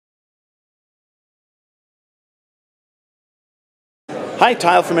Hi,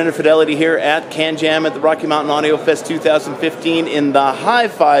 Tile from Fidelity here at CanJam at the Rocky Mountain Audio Fest 2015 in the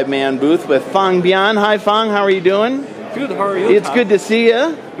HiFiMAN booth with Fang Bian. Hi, Fang. How are you doing? Good. How are you? It's good to see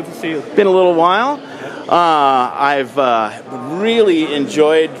you. Good to see you. Been a little while. I've really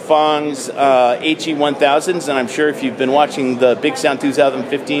enjoyed Fang's HE1000s, and I'm sure if you've been watching the Big Sound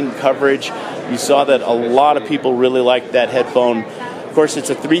 2015 coverage, you saw that a lot of people really liked that headphone. Of course, it's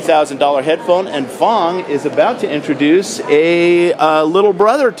a $3,000 headphone, and Fang is about to introduce a little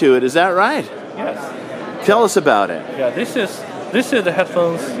brother to it. Is that right? Yes. Tell us about it. Yeah, this is the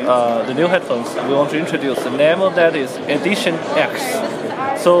headphones, the new headphones we want to introduce. The name of that is Edition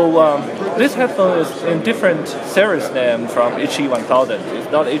X. So this headphone is in different series name from HE1000.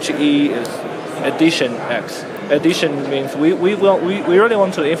 It's not HE, it's Edition X. Edition means we really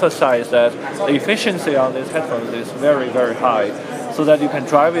want to emphasize that the efficiency on this headphones is very, very high, so that you can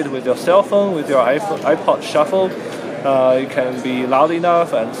drive it with your cell phone, with your iPod Shuffle. It can be loud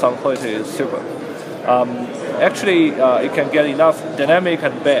enough, and sound quality is super. Actually, it can get enough dynamic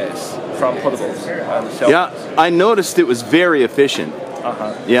and bass from portables and cell phones. Yeah, I noticed it was very efficient.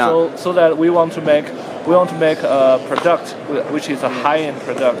 Yeah. So that we want to make a product which is a high-end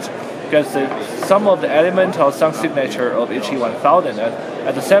product, because some of the elements or some signature of HE1000, and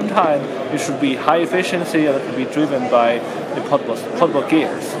at the same time it should be high efficiency and it can be driven by the portable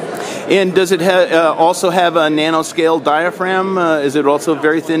gears. And does it also have a nanoscale diaphragm? Is it also a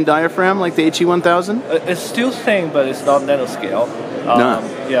very thin diaphragm like the HE1000? It's still thin, but it's not nanoscale. No.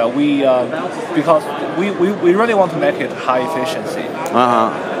 Yeah, because we really want to make it high efficiency.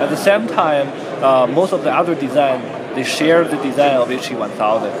 At the same time, most of the other design, they share the design of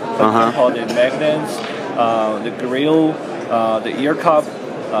HE1000. For example, the magnets, the grill, the ear cup,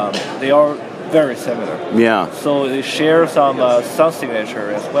 they are very similar. Yeah. So they share some sound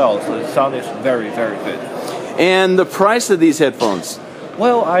signature as well. So the sound is very, very good. And the price of these headphones?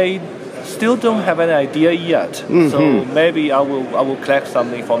 Well, I still don't have any idea yet. So maybe I will collect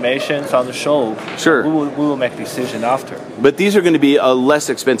some information on the show. Sure. We will make a decision after. But these are going to be a less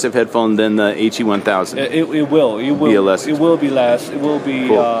expensive headphone than the HE1000. It will be less. It will be less. It will be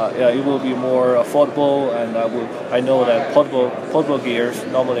cool. it will be more affordable, and I know that portable gears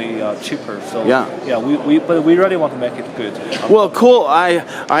normally cheaper. So but we really want to make it good. Well, cool.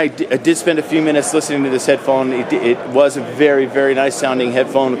 I did spend a few minutes listening to this headphone. It was a very, very nice sounding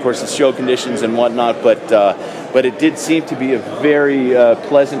headphone. Of course, it's show conditions and whatnot, but it did seem to be a very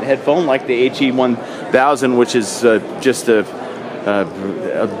pleasant headphone, like the HE1000, which is just a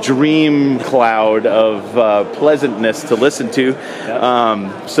dream cloud of pleasantness to listen to.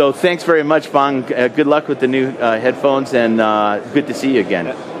 So thanks very much, Fang. Good luck with the new headphones, and good to see you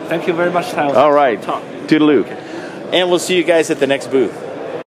again. Thank you very much, Tyler. All right. Toodaloo. And we'll see you guys at the next booth.